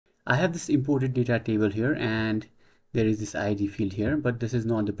I have this imported data table here, and there is this ID field here, but this is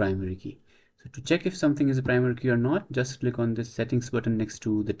not the primary key. So to check if something is a primary key or not, just click on this settings button next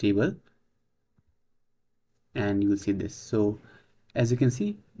to the table, and you will see this. So as you can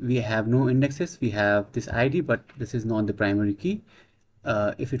see, we have no indexes, we have this ID, but this is not the primary key.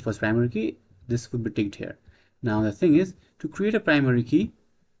 If it was primary key, this would be ticked here. Now the thing is, to create a primary key,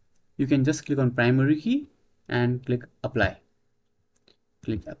 you can just click on primary key and click apply.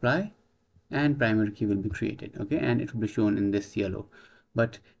 Click apply, and primary key will be created, okay, and it will be shown in this yellow.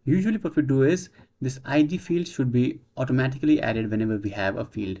 But usually what we do is this ID field should be automatically added whenever we have a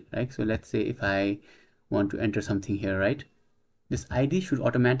field, right? So let's say if I want to enter something here, right, this ID should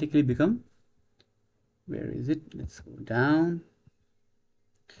automatically become, where is it, let's go down.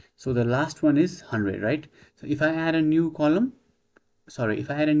 So the last one is 100, right? So if I add a new column, if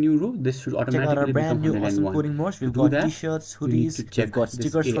I add a new row, this should automatically become 101. Awesome coding modes. We've got t-shirts, hoodies, we've got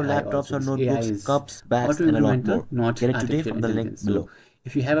stickers for laptops or notebooks, cups, bags, and a lot more. Not get it today from the link below. So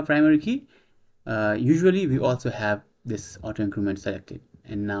if you have a primary key, usually we also have this auto increment selected.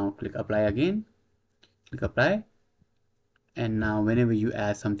 And now click apply again, click apply, and now whenever you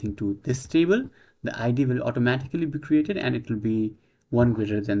add something to this table, the ID will automatically be created, and it will be one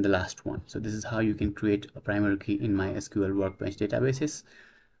greater than the last one. So this is how you can create a primary key in MySQL Workbench databases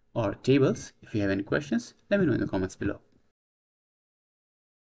or tables. If you have any questions, let me know in the comments below.